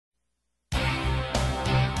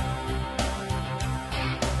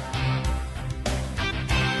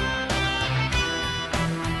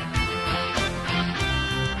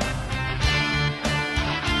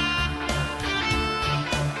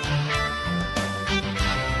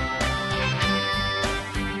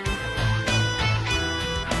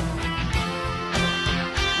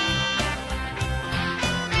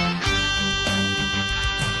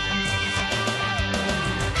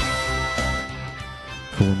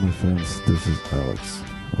my friends, this is Alex.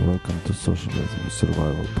 Welcome to Socialism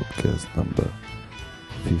Survival Podcast number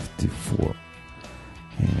 54.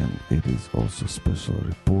 And it is also a special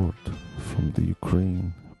report from the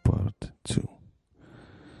Ukraine part 2.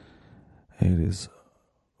 It is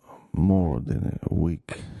more than a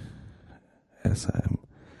week as I am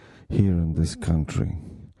here in this country.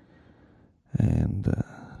 And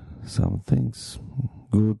some things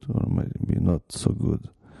good or maybe not so good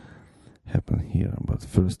happen here. But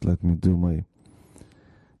first let me do my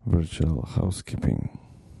virtual housekeeping.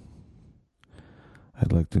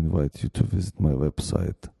 I'd like to invite you to visit my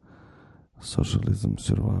website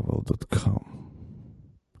socialismsurvival.com.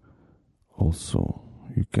 Also,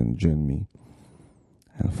 you can join me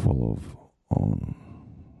and follow on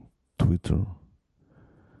Twitter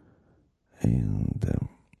and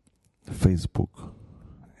Facebook,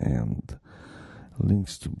 and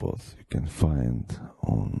links to both you can find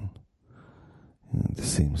on the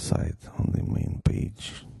same site on the main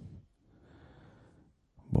page,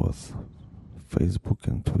 both Facebook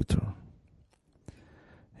and Twitter.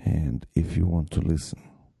 And if you want to listen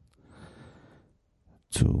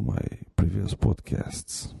to my previous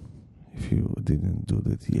podcasts, if you didn't do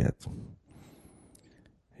that yet,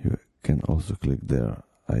 you can also click their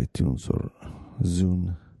iTunes or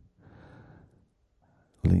Zune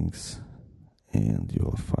links, and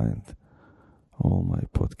you'll find all my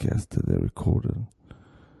podcasts that I recorded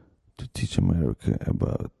to teach America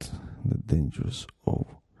about the dangers of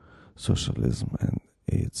socialism and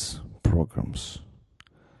its programs.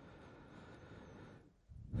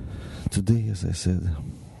 Today, as I said,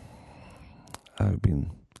 I've been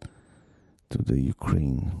to the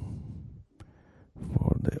Ukraine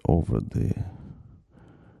for over the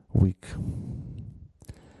week,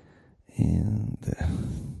 and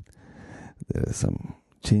there are some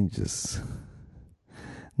changes.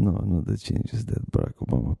 No, not the changes that Barack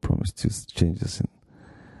Obama promised. Just changes in,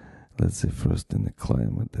 let's say, first in the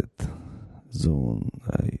climate, that zone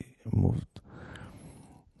I moved,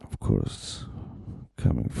 of course,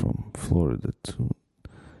 coming from Florida to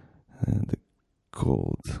the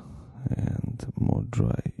cold and more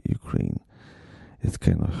dry Ukraine. It's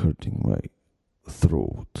kind of hurting my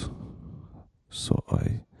throat, so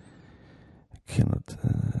I cannot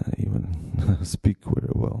even speak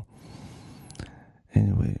very well.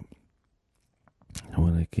 Anyway,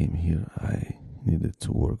 when I came here, I needed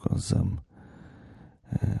to work on some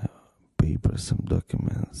papers, some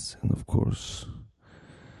documents, and of course,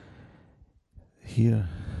 here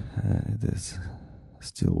it is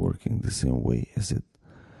still working the same way as it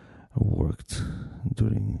worked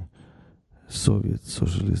during Soviet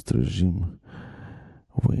socialist regime,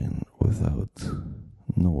 when without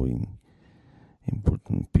knowing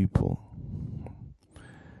important people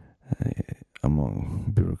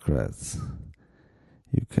among bureaucrats,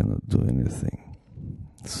 you cannot do anything.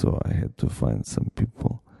 So I had to find some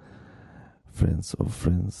people, friends of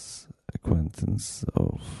friends, acquaintance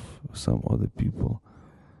of some other people,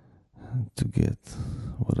 to get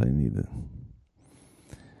what I needed.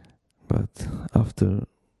 But after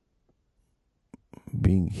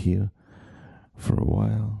being here for a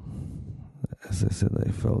while, as I said,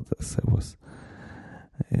 I felt as I was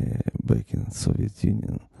back in Soviet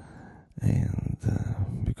Union, and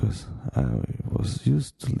because I was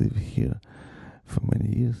used to live here for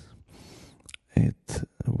many years, it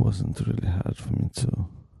wasn't really hard for me to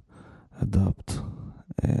adapt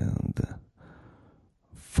and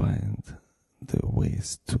find the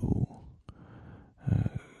ways to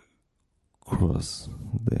cross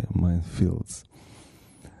the minefields.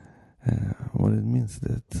 What it means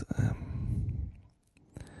that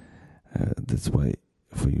that's why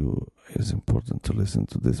for you it's important to listen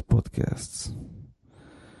to these podcasts,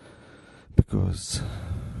 because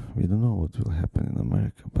we don't know what will happen in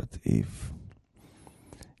America, but if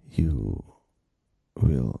you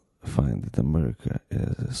will find that America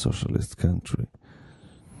is a socialist country,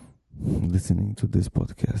 listening to this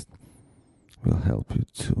podcast will help you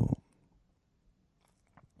to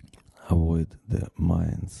avoid the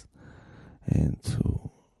mines and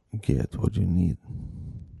to get what you need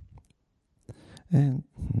and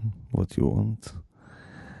what you want,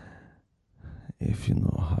 if you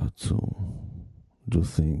know how to do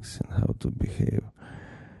things and how to behave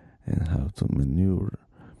and how to maneuver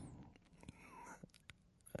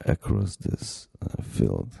across this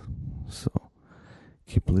field. So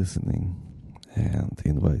keep listening and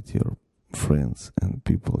invite your friends and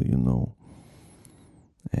people you know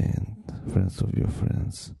and friends of your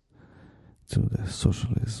friends to the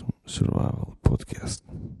Socialism Survival Podcast.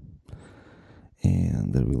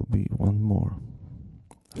 And there will be one more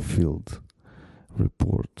field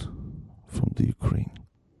report from the Ukraine.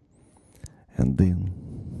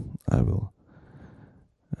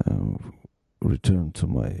 return to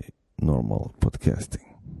my normal podcasting.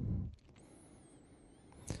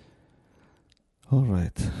 All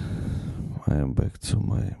right, I am back to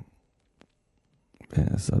my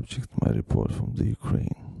subject, my report from the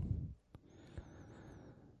Ukraine.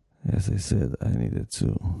 As I said, I needed to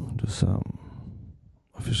do some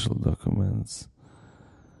official documents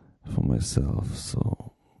for myself,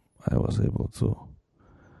 so I was able to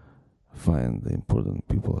find the important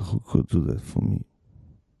people who could do that for me.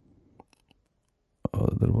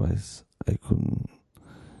 Otherwise, I couldn't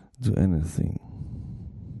do anything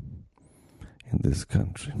in this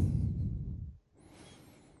country.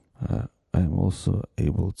 I am also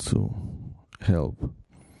able to help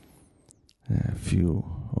a few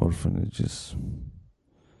orphanages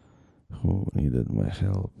who needed my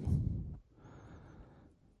help.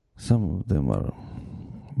 Some of them are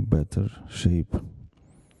in better shape,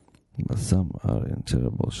 but some are in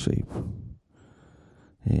terrible shape.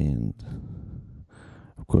 And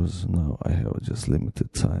of course now I have just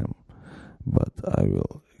limited time, but I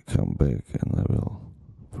will come back and I will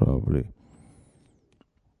probably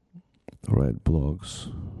write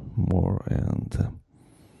blogs more and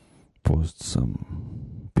post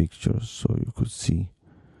some pictures so you could see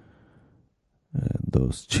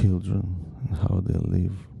those children and how they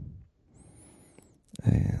live.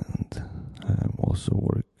 And I'm also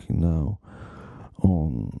working now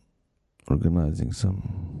on organizing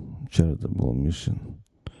some charitable mission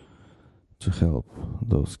to help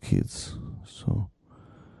those kids. So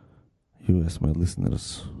you as my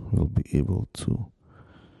listeners will be able to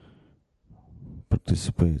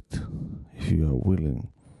participate if you are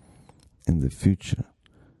willing in the future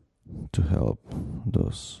to help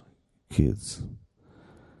those kids,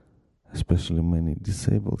 especially many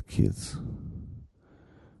disabled kids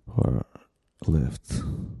who are left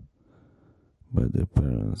by their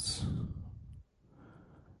parents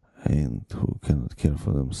and who cannot care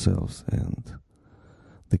for themselves, and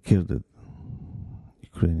the care that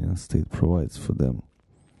Ukrainian state provides for them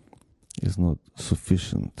is not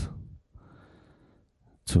sufficient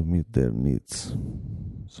to meet their needs.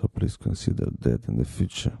 So please consider that in the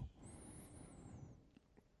future.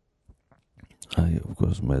 I, of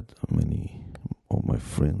course, met many of my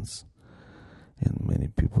friends and many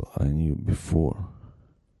people I knew before.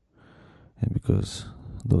 And because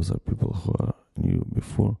those are people who I knew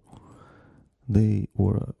before, they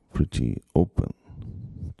were pretty open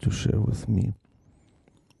to share with me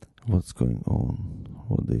what's going on,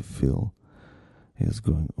 what they feel is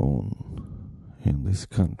going on in this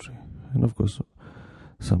country. And of course,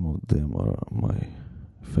 some of them are my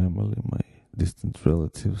family, my distant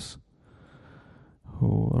relatives,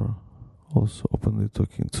 who are also openly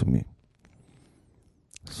talking to me.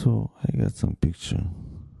 So I got some picture.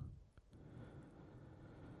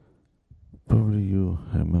 Probably you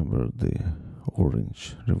remember the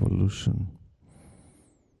Orange Revolution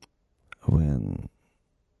when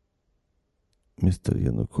Mr.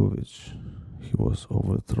 Yanukovych, he was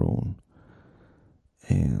overthrown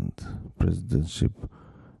and presidentship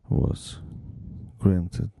was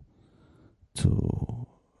granted to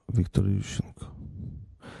Viktor Yushchenko.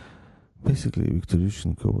 Basically, Viktor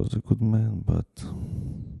Yushchenko was a good man, but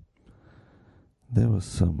there was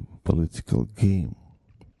some political game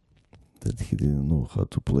that he didn't know how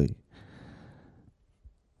to play.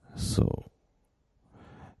 So,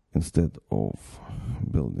 instead of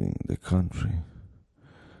building the country,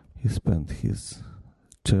 he spent his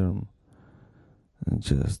term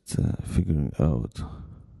just figuring out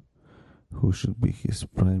who should be his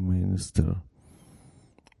prime minister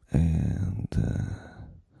and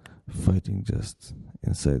fighting just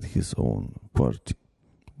inside his own party.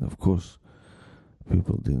 Of course,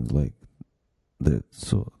 people didn't like that,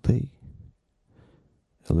 so they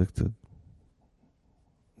elected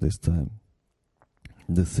this time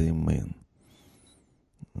the same man,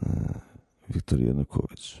 Viktor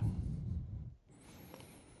Yanukovych.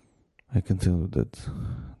 I can tell you that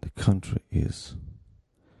the country is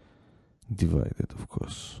divided, of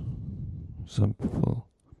course. Some people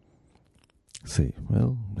say,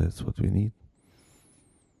 well, that's what we need.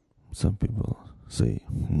 Some people say,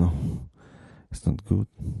 no, it's not good.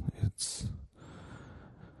 It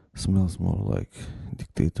smells more like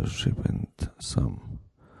dictatorship, and some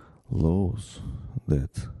laws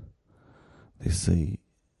that they say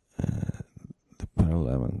the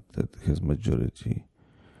parliament that has majority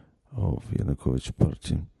of Yanukovych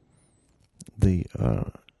party, they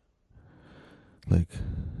are like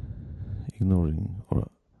ignoring or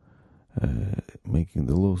making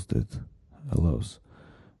the laws that allows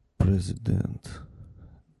president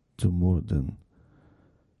to more than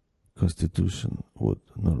Constitution would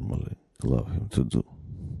normally allow him to do.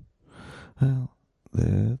 Well,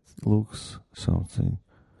 that looks something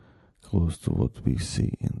close to what we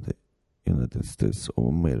see in the United States of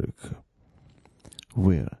America,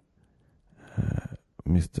 where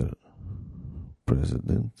Mr.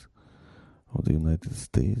 President of the United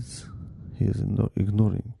States, he is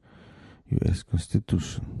ignoring U.S.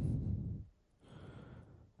 Constitution.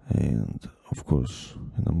 And of course,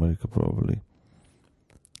 in America probably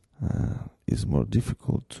it's more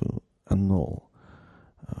difficult to annul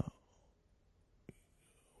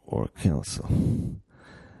or cancel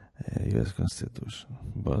U.S. Constitution.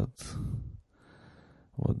 But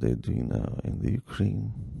what they're doing now in the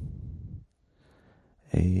Ukraine,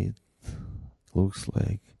 it looks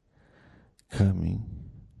like coming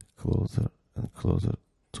closer and closer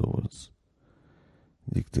towards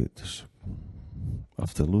dictatorship.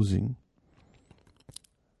 After losing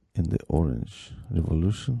in the Orange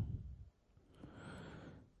Revolution,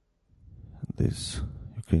 this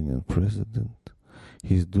Ukrainian president,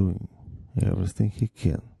 he's doing everything he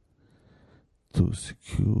can to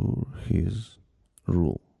secure his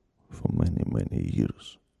rule for many, many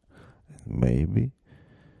years, and maybe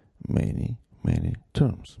many, many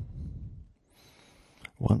terms.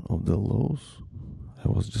 One of the laws, I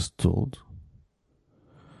was just told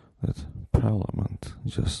that Parliament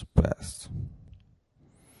just passed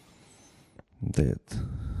that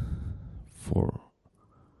for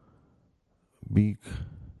big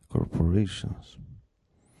corporations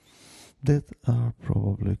that are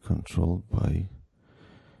probably controlled by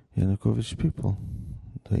Yanukovych people,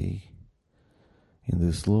 they in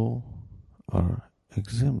this law are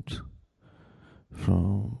exempt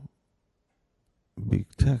from big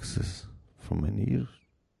taxes for many years.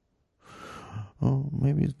 Oh,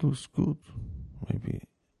 maybe it looks good. Maybe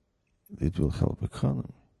it will help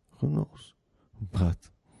economy. Who knows? But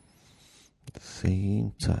at the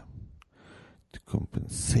same time, to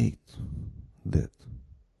compensate that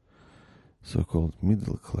so-called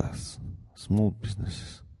middle class, small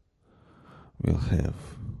businesses will have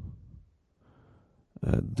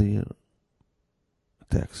their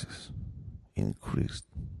taxes increased.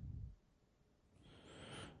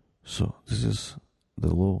 So this is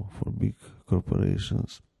the law for big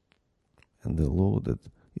corporations and the law that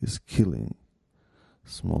is killing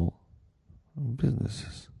small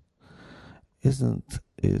businesses. Isn't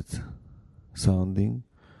it sounding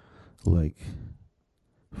like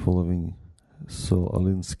following Saul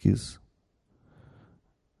Alinsky's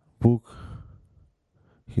book,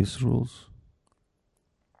 his rules?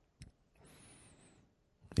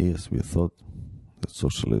 Yes, we thought that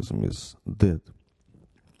socialism is dead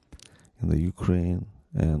in the Ukraine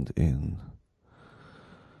and in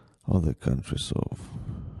other countries of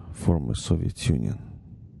former Soviet Union.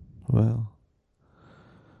 Well,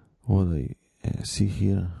 what I see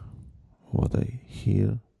here, what I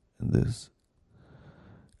hear in this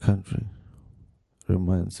country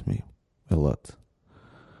reminds me a lot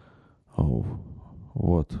of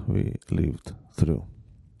what we lived through.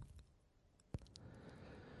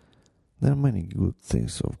 There are many good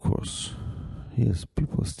things, of course. Yes,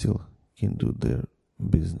 people still can do their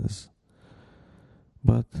business.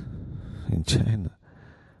 But in China,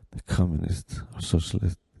 the communist or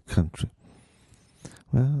socialist country,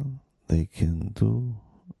 well, they can do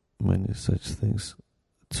many such things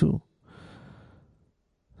too.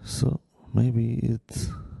 So maybe it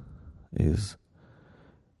is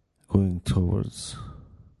going towards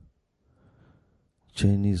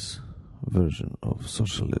Chinese version of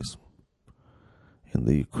socialism in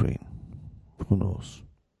the Ukraine. Who knows?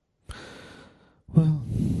 Well,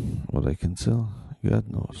 what I can tell, God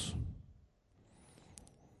knows.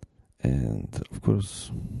 And of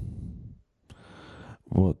course,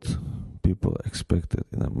 what people expected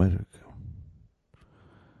in America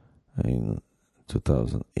in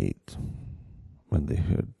 2008 when they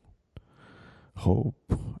heard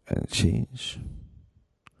hope and change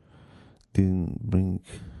didn't bring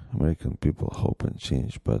American people hope and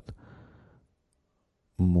change, but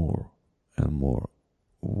more and more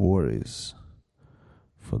worries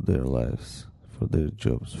for their lives, for their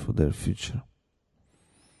jobs, for their future.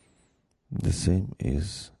 The same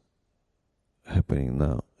is happening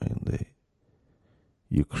now in the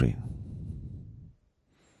Ukraine.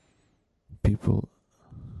 People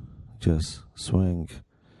just swing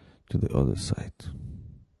to the other side,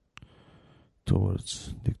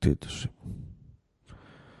 towards dictatorship.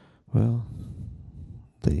 Well,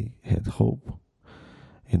 they had hope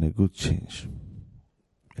in a good change.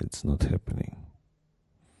 It's not happening.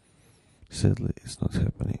 Sadly, it's not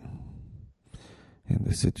happening. And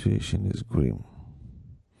the situation is grim.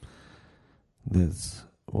 That's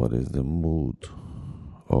what is the mood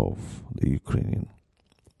of the Ukrainian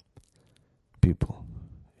people.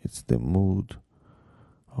 It's the mood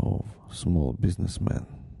of small businessmen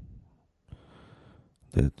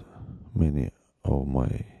that many of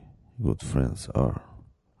my good friends are.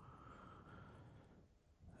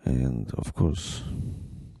 And of course,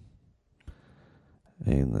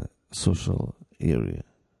 in a social area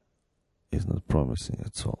is not promising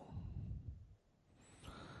at all.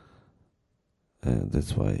 And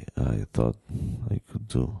that's why I thought I could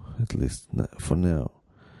do, at least for now,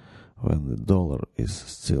 when the dollar is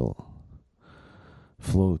still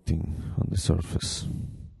floating on the surface,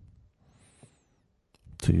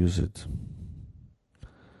 to use it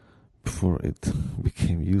before it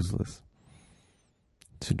became useless,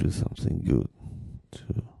 to do something good,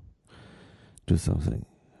 to do something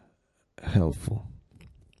helpful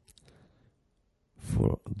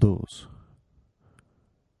for those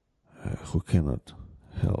who cannot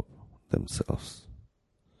help themselves,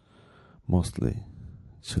 mostly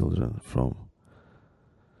children from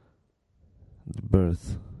the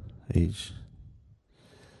birth age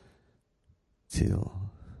till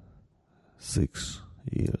 6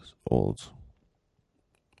 years old.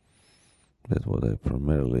 That's what I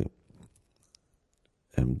primarily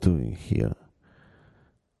am doing here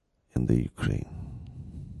in the Ukraine.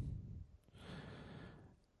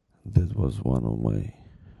 That was one of my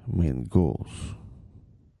main goals,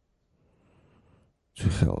 to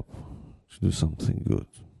help, to do something good.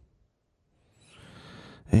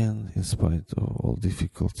 And in spite of all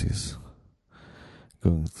difficulties,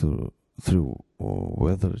 going through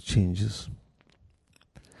weather changes,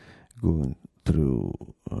 going through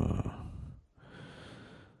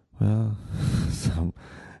some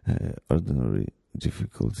ordinary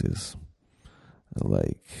difficulties,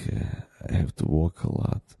 like I have to walk a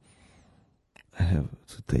lot, I have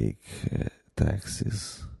to take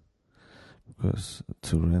taxis, because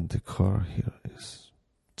to rent a car here is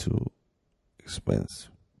too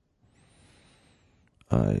expensive.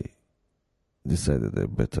 I decided I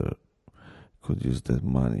better could use that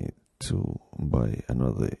money to buy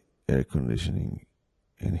another air conditioning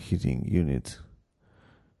and heating unit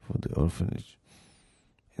for the orphanage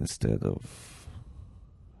instead of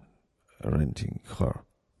renting a car,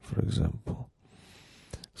 for example.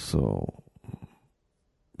 So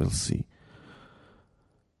we'll see.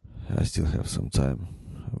 I still have some time.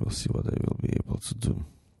 I will see what I will be able to do.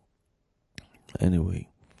 Anyway,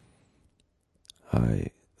 I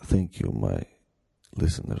thank you, my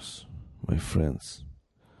listeners, my friends,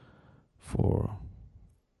 for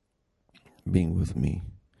being with me,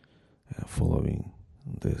 following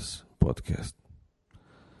this podcast.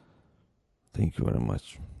 Thank you very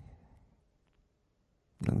much.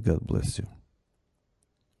 And God bless you.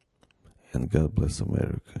 And God bless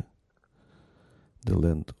America, the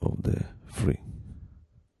land of the free.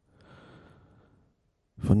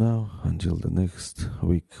 For now, until the next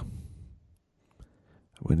week,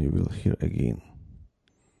 when you will hear again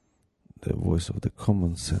the voice of the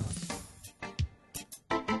common sense,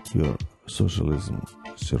 your Socialism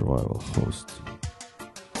Survival host,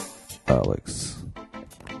 Alex.